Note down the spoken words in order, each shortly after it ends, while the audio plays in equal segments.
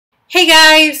Hey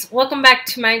guys, welcome back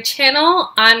to my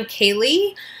channel. I'm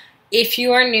Kaylee. If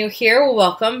you are new here,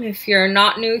 welcome. If you're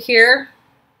not new here,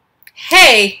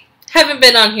 hey, haven't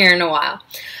been on here in a while.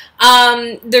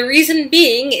 The reason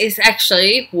being is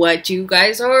actually what you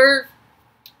guys are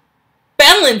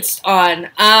balanced on.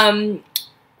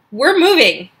 We're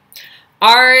moving.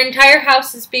 Our entire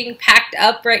house is being packed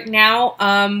up right now.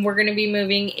 We're going to be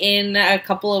moving in a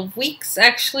couple of weeks,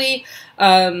 actually,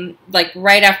 like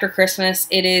right after Christmas.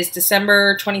 It is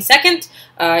December 22nd.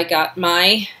 I got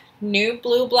my new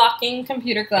blue blocking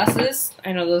computer glasses.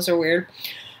 I know those are weird.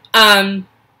 But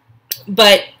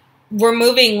we're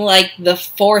moving like the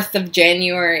 4th of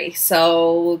January,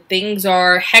 so things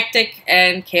are hectic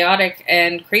and chaotic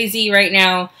and crazy right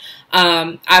now.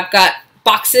 I've got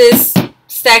boxes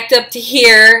stacked up to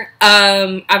here.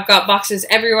 I've got boxes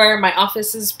everywhere. My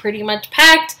office is pretty much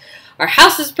packed. Our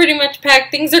house is pretty much packed.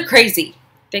 Things are crazy.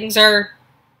 Things are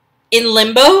in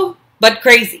limbo, but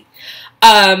crazy.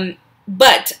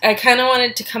 But I kind of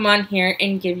wanted to come on here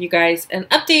and give you guys an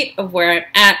update of where I'm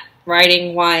at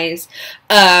writing-wise.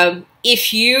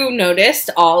 If you noticed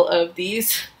all of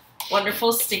these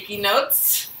wonderful sticky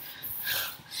notes,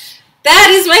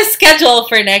 that is my schedule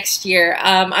for next year.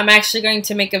 I'm actually going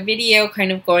to make a video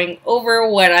kind of going over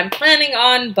what I'm planning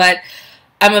on, but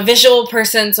I'm a visual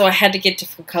person, so I had to get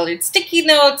different colored sticky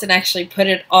notes and actually put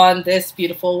it on this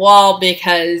beautiful wall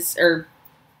or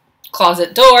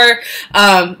closet door,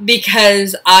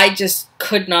 because I just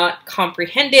could not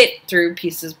comprehend it through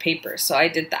pieces of paper, so I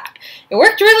did that. It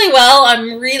worked really well.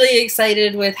 I'm really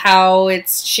excited with how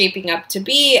it's shaping up to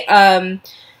be,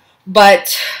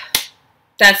 but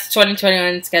that's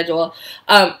 2021 schedule.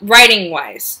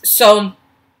 Writing-wise, so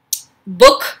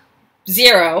book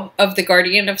 0 of the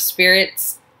Guardian of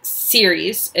Spirits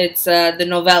series, it's the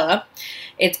novella.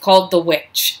 It's called The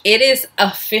Witch. It is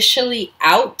officially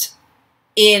out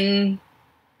in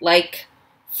like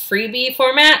freebie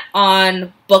format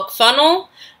on BookFunnel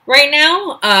right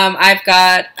now. I've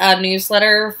got a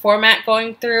newsletter format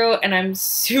going through, and I'm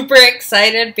super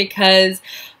excited because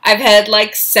I've had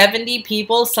like 70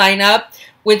 people sign up,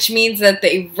 which means that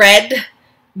they read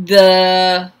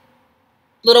the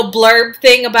little blurb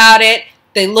thing about it,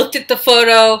 they looked at the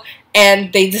photo,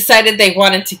 and they decided they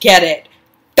wanted to get it.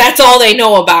 That's all they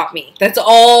know about me. That's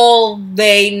all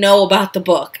they know about the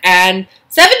book. And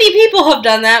 70 people have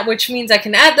done that, which means I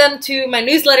can add them to my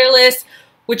newsletter list,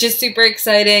 which is super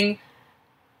exciting.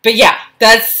 But yeah,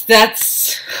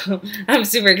 that's I'm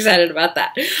super excited about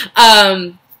that.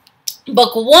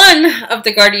 Book 1 of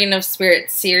the Guardian of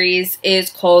Spirits series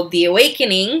is called The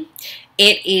Awakening.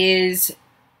 It is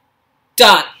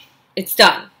done. It's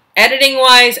done.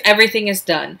 Editing-wise, everything is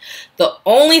done. The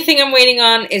only thing I'm waiting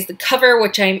on is the cover,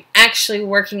 which I'm actually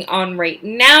working on right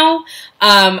now.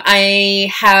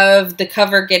 I have the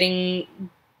cover getting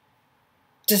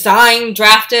designed,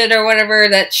 drafted, or whatever.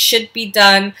 That should be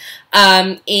done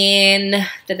in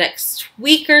the next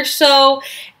week or so.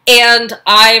 And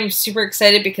I'm super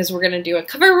excited because we're going to do a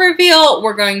cover reveal.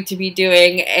 We're going to be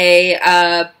doing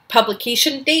a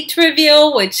publication date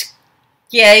reveal, which,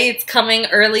 yay, it's coming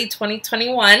early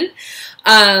 2021.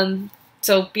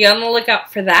 So be on the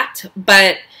lookout for that.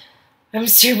 But I'm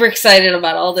super excited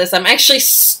about all this. I'm actually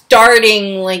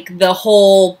starting like the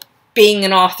whole being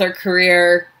an author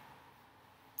career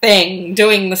thing,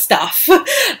 doing the stuff.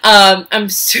 I'm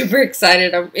super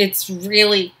excited. It's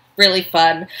really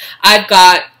fun. I've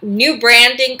got new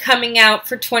branding coming out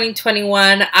for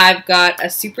 2021. I've got a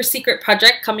super secret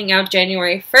project coming out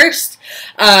January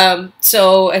 1st.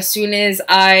 So as soon as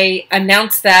I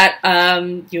announce that,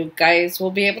 you guys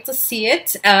will be able to see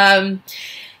it. And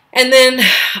then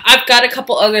I've got a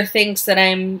couple other things that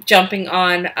I'm jumping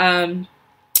on.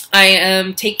 I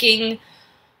am taking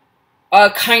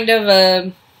a kind of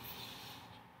a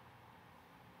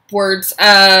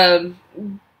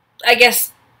I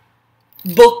guess,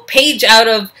 book page out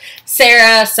of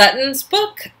Sarah Sutton's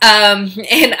book,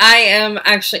 and I am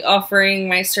actually offering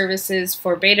my services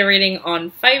for beta reading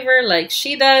on Fiverr like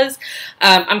she does.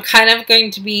 I'm kind of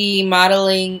going to be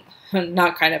modeling,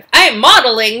 not kind of, I am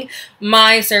modeling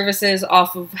my services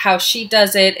off of how she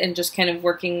does it, and just kind of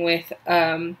working with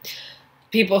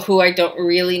people who I don't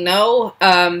really know.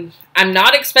 I'm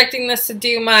not expecting this to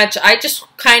do much. I just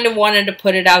kind of wanted to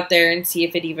put it out there and see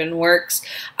if it even works.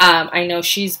 I know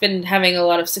she's been having a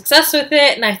lot of success with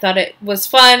it, and I thought it was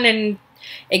fun, and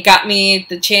it got me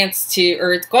the chance to,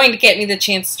 or it's going to get me the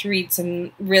chance to read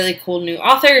some really cool new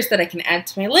authors that I can add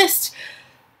to my list.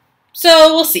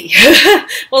 So we'll see.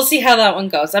 We'll see how that one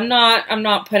goes. I'm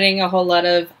not putting a whole lot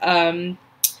of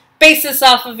basis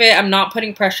off of it. I'm not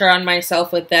putting pressure on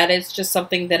myself with that. It's just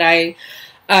something that I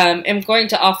am going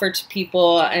to offer to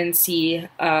people and see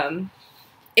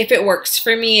if it works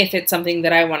for me, if it's something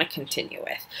that I want to continue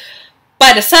with.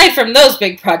 But aside from those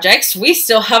big projects, we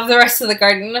still have the rest of the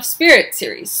Guardian of Spirit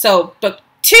series. So book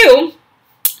 2,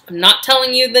 I'm not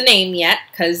telling you the name yet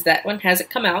because that one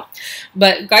hasn't come out,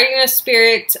 but Guardian of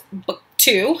Spirit book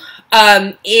 2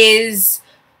 is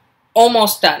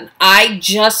almost done. I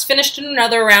just finished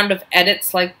another round of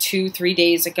edits like 2-3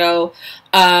 days ago.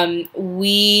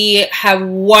 We have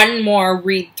one more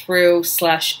read through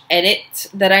 / edit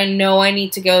that I know I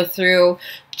need to go through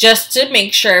just to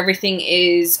make sure everything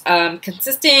is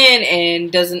consistent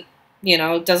and doesn't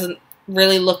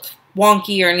really look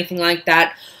wonky or anything like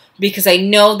that, because I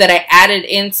know that I added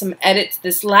in some edits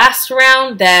this last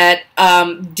round that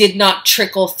did not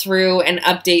trickle through and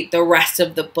update the rest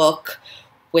of the book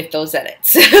with those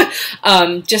edits.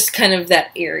 Just kind of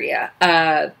that area.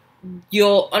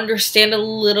 You'll understand a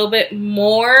little bit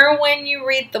more when you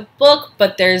read the book,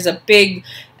 but there's a big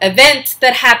event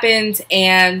that happens,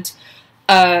 and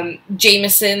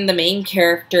Jameson, the main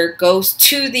character, goes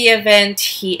to the event.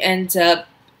 He ends up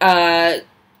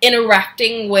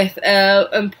interacting with an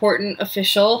important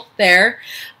official there,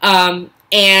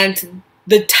 and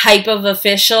the type of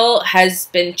official has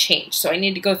been changed. So I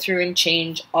need to go through and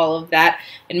change all of that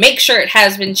and make sure it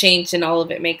has been changed and all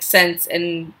of it makes sense,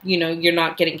 and you're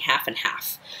not getting half and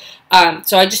half.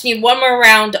 So I just need one more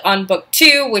round on book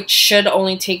 2, which should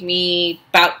only take me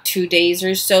about 2 days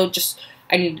or so.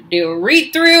 I need to do a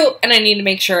read through and I need to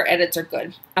make sure edits are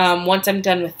good. Once I'm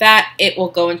done with that, it will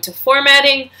go into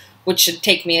formatting, which should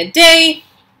take me a day.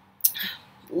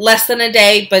 Less than a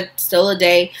day, but still a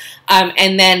day.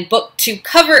 And then book 2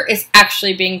 cover is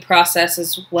actually being processed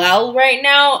as well right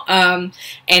now. And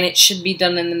it should be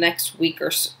done in the next week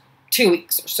or so, 2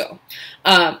 weeks or so.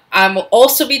 I will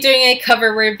also be doing a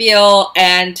cover reveal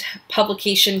and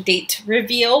publication date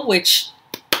reveal, which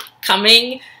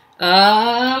coming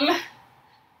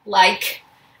like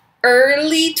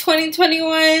early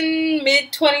 2021,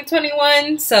 mid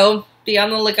 2021. So be on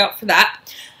the lookout for that.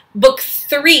 Book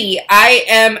 3, I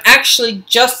am actually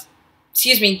just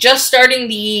starting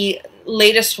the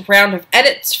latest round of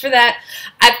edits for that.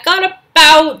 I've got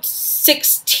about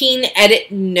 16 edit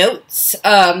notes,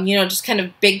 just kind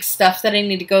of big stuff that I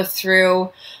need to go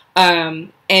through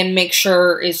and make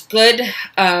sure is good.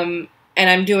 And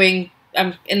I'm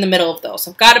in the middle of those.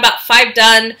 I've got about 5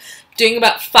 done, doing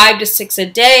about 5 to 6 a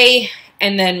day,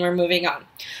 and then we're moving on.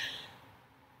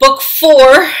 Book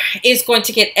 4 is going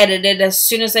to get edited as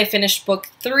soon as I finish book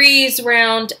 3's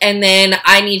round, and then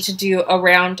I need to do a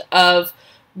round of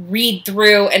read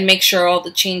through and make sure all the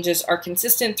changes are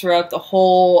consistent throughout the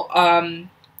whole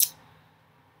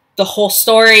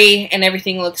story and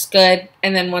everything looks good.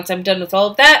 And then once I'm done with all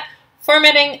of that,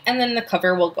 formatting, and then the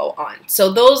cover will go on.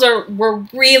 So we're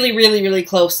really, really, really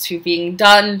close to being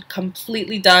done,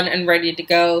 completely done and ready to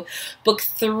go. Book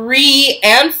 3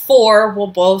 and 4 will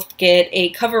both get a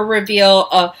cover reveal,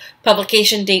 a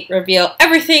publication date reveal.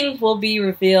 Everything will be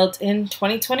revealed in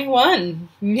 2021.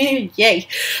 Yay.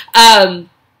 That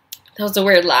was a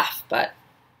weird laugh, but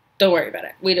don't worry about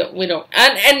it. We don't.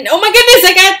 And oh my goodness,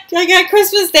 I got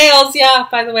Christmas nails. Yeah,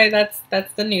 by the way, that's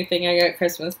the new thing. I got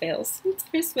Christmas nails. It's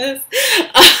Christmas.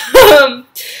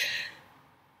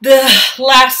 The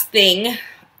last thing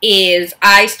is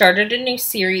I started a new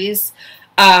series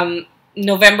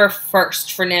November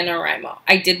 1st for NaNoWriMo.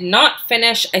 I did not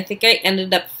finish. I think I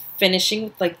ended up finishing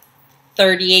with like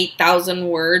 38,000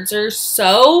 words or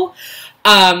so.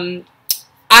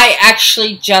 I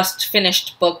actually just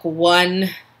finished book 1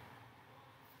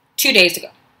 2 days ago.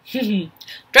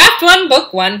 Draft 1,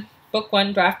 book 1. Book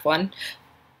 1, draft 1.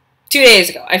 2 days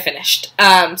ago, I finished.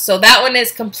 So that one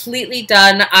is completely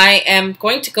done. I am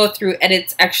going to go through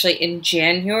edits actually in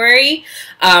January.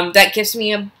 That gives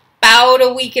me about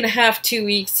a week and a half, 2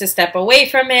 weeks to step away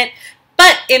from it.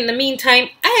 But in the meantime,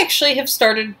 I actually have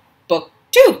started book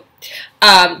 2.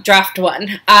 Draft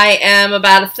 1. I am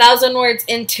about 1,000 words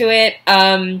into it.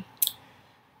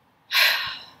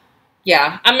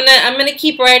 Yeah, I'm gonna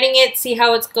keep writing it, see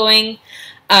how it's going,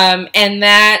 and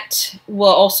that will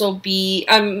also be.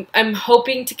 I'm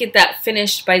hoping to get that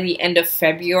finished by the end of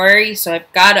February. So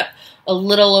I've got a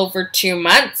little over 2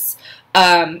 months.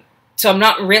 So I'm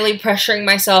not really pressuring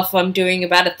myself. I'm doing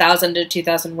about 1,000 to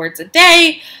 2,000 words a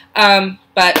day,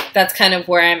 but that's kind of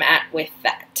where I'm at with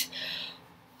that.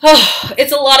 Oh,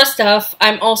 it's a lot of stuff.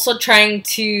 I'm also trying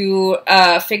to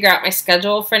figure out my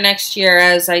schedule for next year,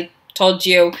 as I told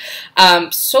you.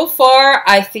 So far,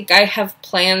 I think I have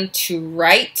planned to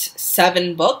write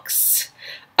 7 books,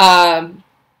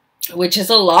 which is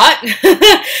a lot,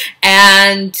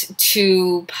 and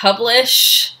to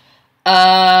publish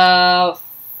uh,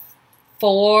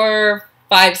 4,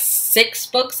 5, 6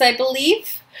 books, I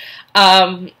believe.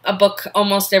 A book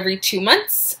almost every 2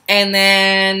 months. And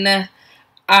then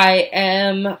I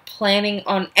am planning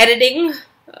on editing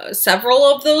several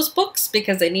of those books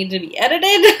because they need to be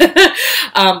edited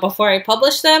before I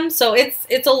publish them. So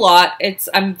it's a lot.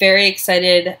 I'm very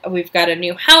excited. We've got a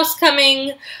new house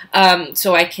coming,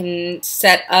 so I can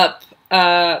set up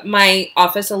my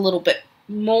office a little bit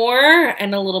more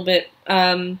and a little bit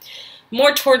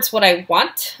more towards what I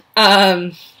want.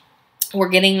 We're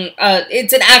getting,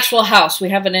 it's an actual house.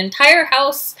 We have an entire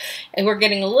house, and we're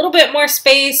getting a little bit more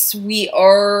space. We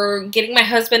are getting my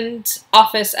husband's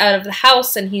office out of the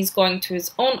house, and he's going to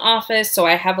his own office, so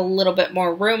I have a little bit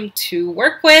more room to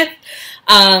work with.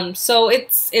 So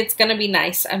it's going to be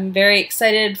nice. I'm very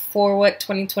excited for what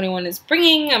 2021 is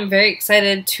bringing. I'm very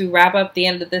excited to wrap up the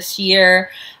end of this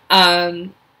year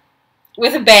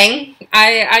with a bang.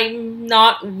 I'm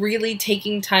not really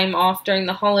taking time off during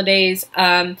the holidays.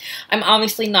 I'm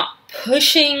obviously not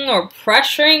pushing or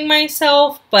pressuring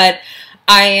myself, but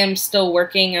I am still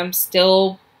working. I'm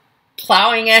still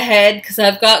plowing ahead because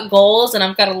I've got goals and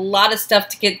I've got a lot of stuff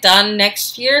to get done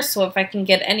next year. So if I can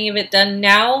get any of it done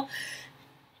now,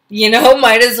 you know,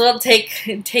 might as well take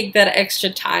that extra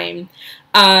time.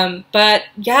 But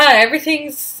yeah,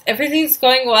 everything's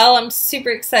going well. I'm super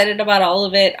excited about all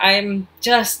of it. I'm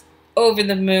just over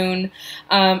the moon.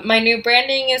 My new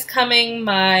branding is coming.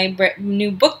 My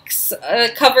new books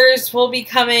covers will be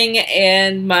coming,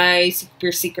 and my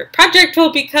super secret project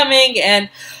will be coming, and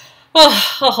a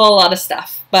whole lot of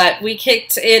stuff. But we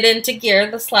kicked it into gear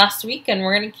this last week, and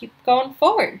we're going to keep going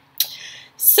forward.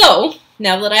 So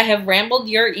now that I have rambled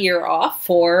your ear off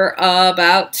for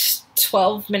about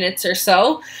 12 minutes or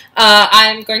so,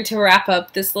 I'm going to wrap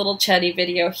up this little chatty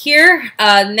video here.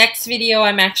 Next video,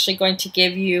 I'm actually going to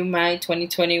give you my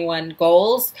 2021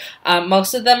 goals.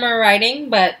 Most of them are writing,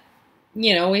 but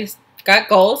you know, we've got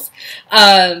goals.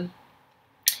 Yeah,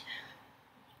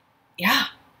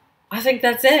 I think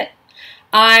that's it.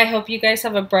 I hope you guys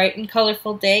have a bright and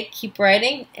colorful day. Keep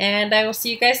writing, and I will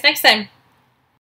see you guys next time.